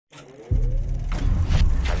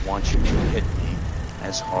want you to hit me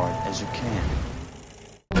as hard as you can.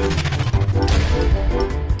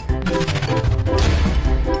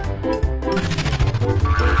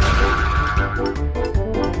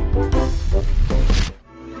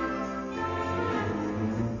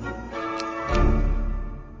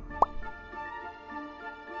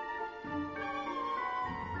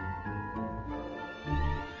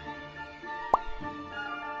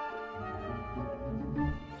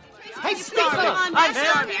 Hey, I'm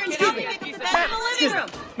sorry. Excuse me. Ma'am.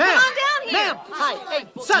 Come on down here. Ma'am. Hi. Hey,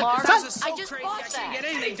 son. I just bought that. Get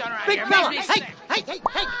anything done around Big here. fella. Makes me Hey, sick.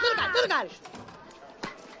 hey, little guy.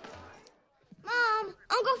 Mom,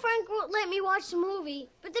 Uncle Frank won't let me watch the movie,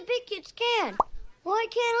 but the big kids can. Why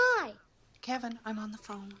can't I? Kevin, I'm on the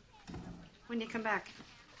phone. When do you come back?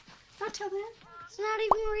 Not till then. It's not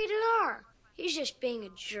even rated R. He's just being a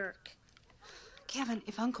jerk. Kevin,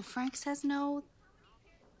 if Uncle Frank says no,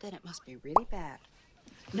 then it must be really bad.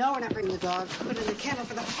 No, we're not bringing the dog. Put it in the kennel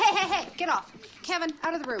for the... Hey, get off. Kevin,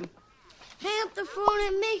 out of the room. Hang up the phone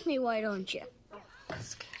and make me, why don't you?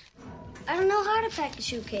 I don't know how to pack a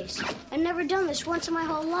suitcase. I've never done this once in my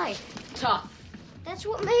whole life. Tough. That's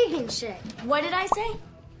what Megan said. What did I say?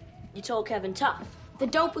 You told Kevin tough. The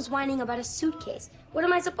dope was whining about a suitcase. What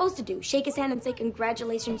am I supposed to do? Shake his hand and say,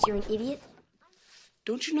 congratulations, you're an idiot?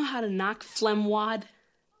 Don't you know how to knock phlegm wad?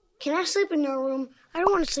 Can I sleep in your room? I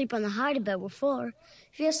don't want to sleep on the hide-a-bed with Fuller.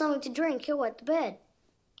 If you have something to drink, he'll wet the bed.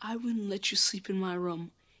 I wouldn't let you sleep in my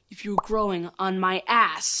room if you were growing on my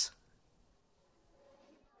ass.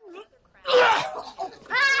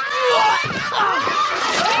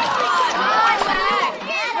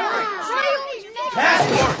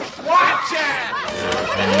 Passport! Watch it!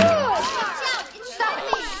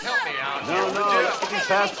 Help me out. No, let's get these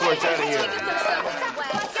passports out of here.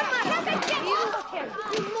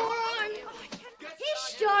 You moron! He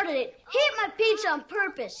started it. He ate my pizza on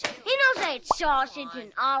purpose. He knows I ate sausage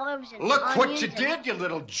and olives and Look what onions you did, you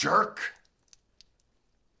little jerk.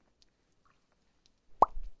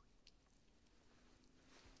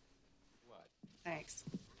 Thanks.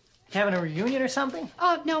 Having a reunion or something?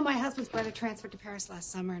 Oh, no, my husband's brother transferred to Paris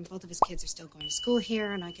last summer, and both of his kids are still going to school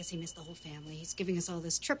here, and I guess he missed the whole family. He's giving us all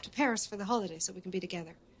this trip to Paris for the holidays so we can be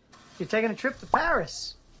together. You're taking a trip to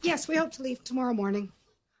Paris. Yes, we hope to leave tomorrow morning.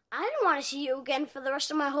 I didn't want to see you again for the rest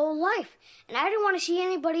of my whole life. And I didn't want to see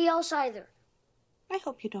anybody else either. I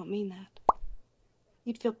hope you don't mean that.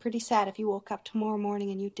 You'd feel pretty sad if you woke up tomorrow morning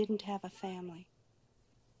and you didn't have a family.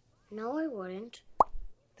 No, I wouldn't.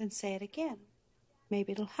 Then say it again.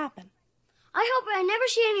 Maybe it'll happen. I hope I never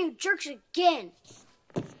see any of you jerks again.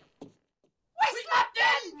 We slept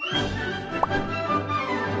in!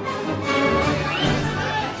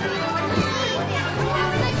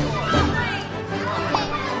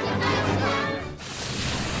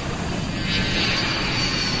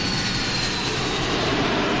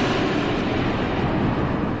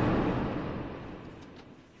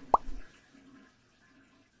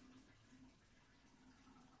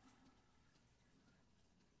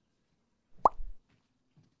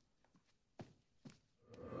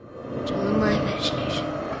 It's only my imagination.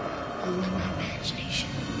 Only my imagination.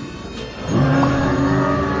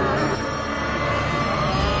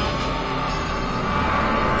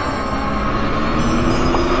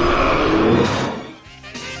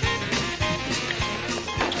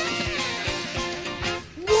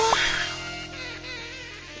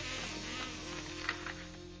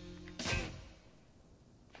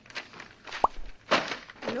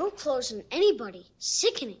 No clothes on anybody.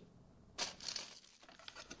 Sickening.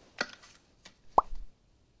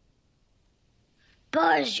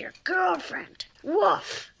 Buzz, your girlfriend.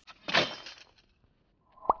 Woof.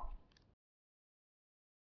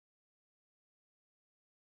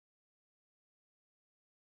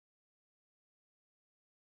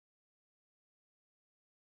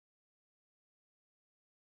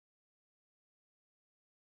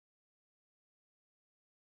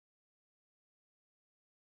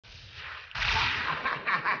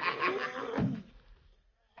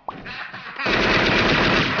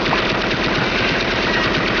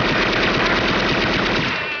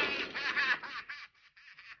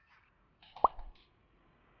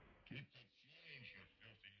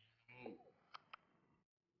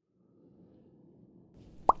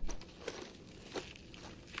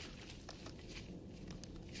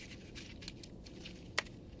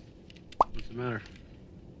 What's the matter?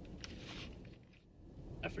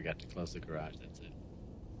 I forgot to close the garage, that's it.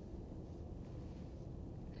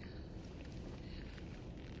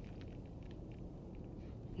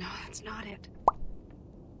 No, that's not it.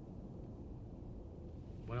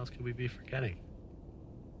 What else could we be forgetting?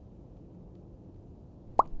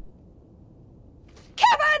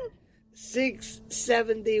 Kevin!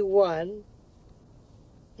 $6.71.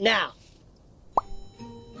 Now.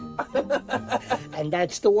 And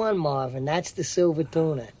that's the one, Marvin. That's the silver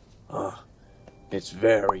tuna. Oh, it's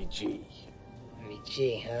very G. Very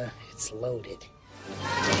G, huh? It's loaded.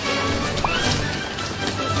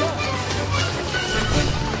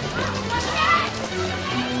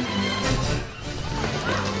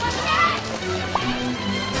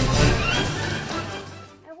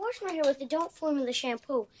 I washed my hair with the Don't Formula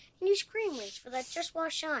shampoo and used cream rinse for that Just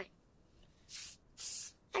Wash shine.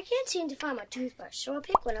 I can't seem to find my toothbrush, so I'll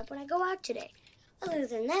pick one up when I go out today. Other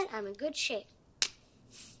than that, I'm in good shape.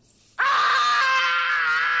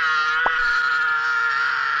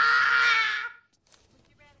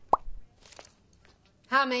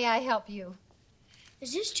 How may I help you?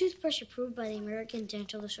 Is this toothbrush approved by the American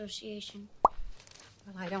Dental Association?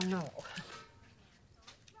 Well, I don't know.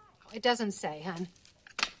 It doesn't say, hon.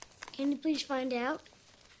 Can you please find out?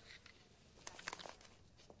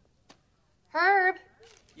 Herb?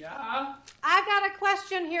 Yeah? I've got a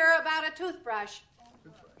question here about a toothbrush.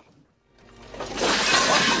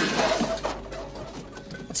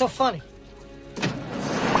 What's so funny?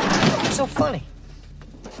 What's so funny?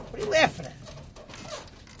 What are you laughing at?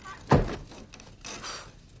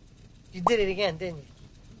 You did it again, didn't you?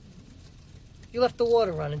 You left the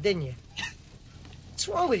water running, didn't you? What's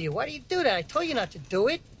wrong with you? Why do you do that? I told you not to do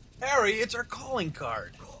it. Harry, it's our calling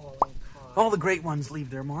card. Calling card. All the great ones leave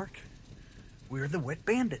their mark. We're the wet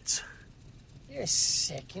bandits. You're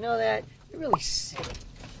sick. You know that? You're really sick.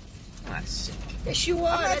 I'm not sick. Yes, you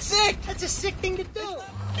are. I'm not sick. That's a sick thing to do.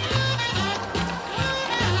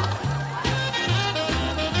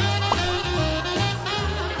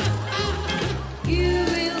 You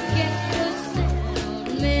will get the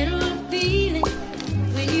sentimental feeling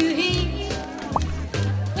when you hear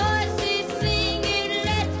voices singing,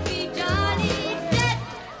 "Let's be jolly." Deck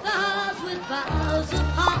the halls with boughs of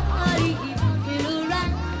holly in a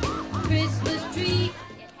round Christmas tree.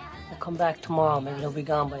 I'll come back tomorrow. Maybe they'll be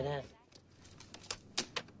gone by then.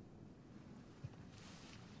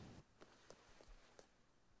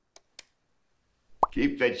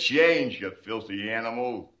 Keep the change, you filthy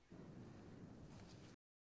animal.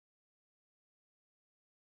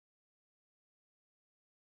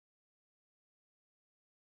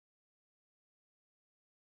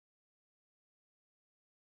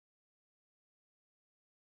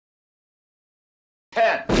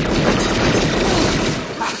 Ten.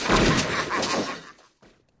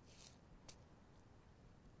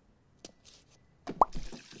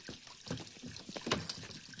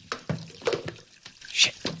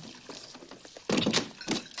 Shit.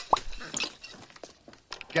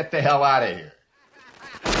 Get the hell out of here.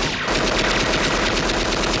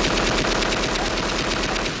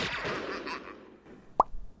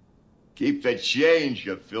 Keep the change,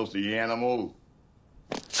 you filthy animal.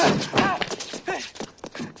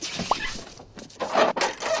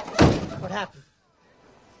 What happened?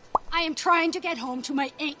 I am trying to get home to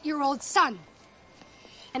my 8-year-old son.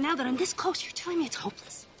 And now that I'm this close, you're telling me it's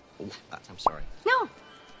hopeless. Oh, I'm sorry.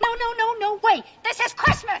 No, wait. This is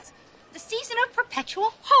Christmas, the season of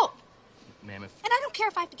perpetual hope. Ma'am, if... And I don't care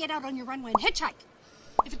if I have to get out on your runway and hitchhike.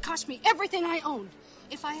 If it costs me everything I own.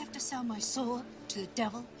 If I have to sell my soul to the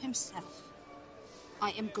devil himself.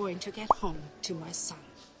 I am going to get home to my son.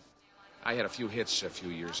 I had a few hits a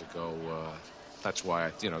few years ago. That's why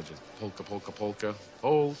I, just polka, polka, polka,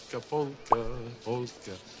 polka, polka,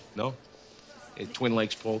 polka. No? Twin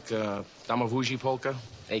Lakes polka, Damavuji polka,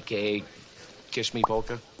 a.k.a. Kiss Me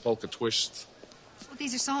polka, polka twist. Well,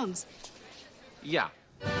 these are songs. Yeah.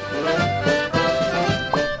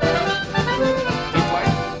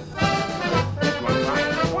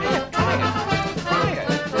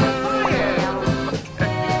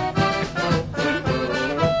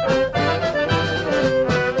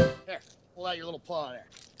 Pull out your little paw there.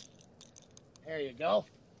 There you go.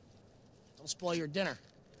 Don't spoil your dinner.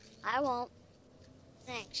 I won't.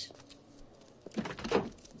 Thanks.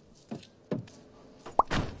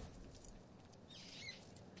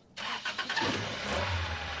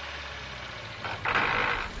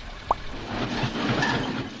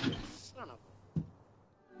 Son of a...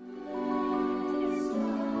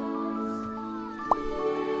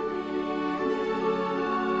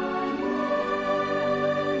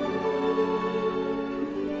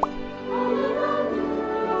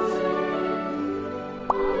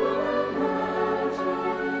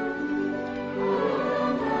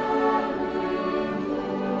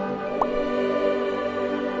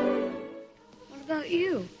 What about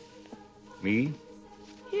you? Me?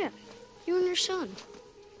 Yeah, you and your son.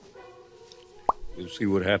 We'll see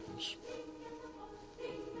what happens.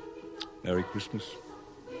 Merry Christmas.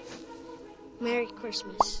 Merry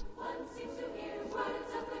Christmas.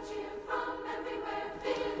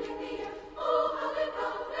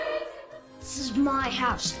 This is my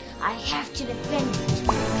house. I have to defend it.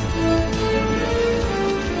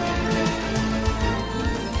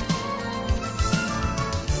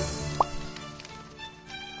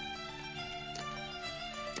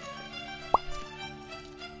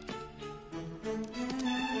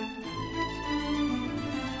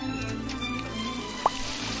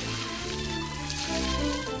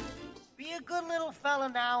 Be a good little fella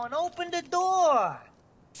now and open the door.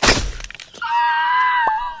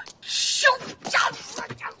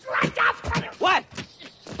 What?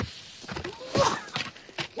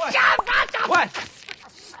 What?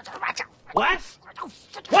 What?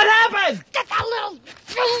 What happened? Get that little...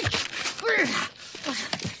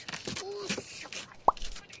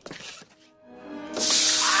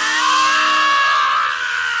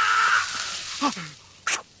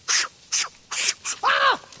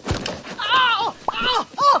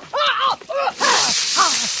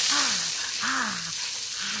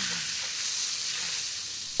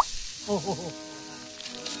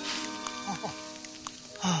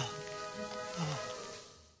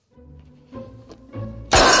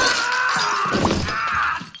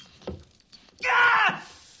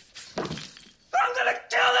 I'm gonna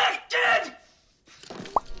kill that kid!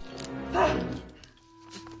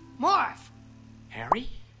 Marv, Harry?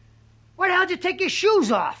 why the hell did you take your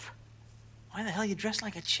shoes off? Why the hell you dressed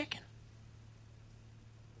like a chicken?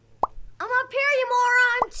 I'm up here, you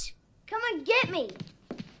morons! Come and get me.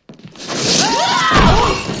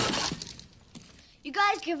 You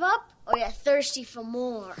guys give up, or you're thirsty for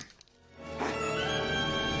more?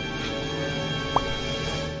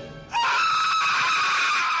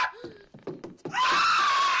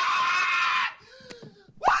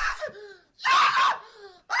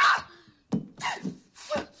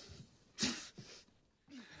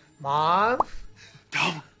 Marv?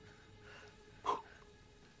 Don't.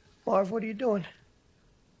 Marv, what are you doing?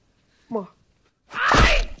 Marv.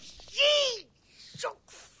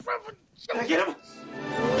 Can I get him?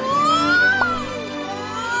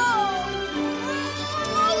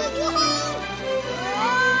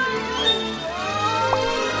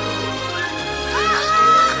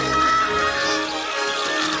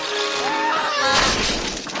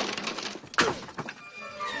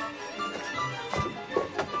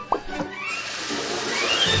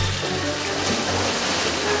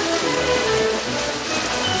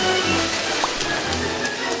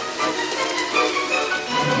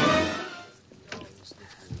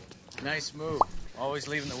 Nice move. Always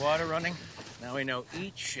leaving the water running. Now we know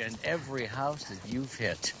each and every house that you've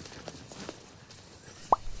hit.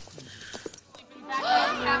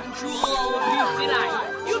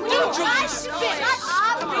 You do, I spit!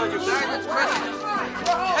 Shut up!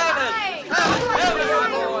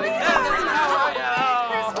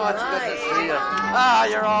 Oh, it's good to see you. Ah,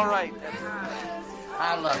 you're all right.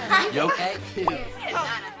 I love you. You okay?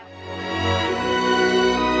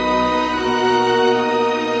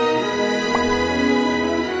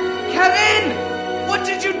 Kevin! What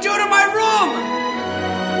did you do to my room?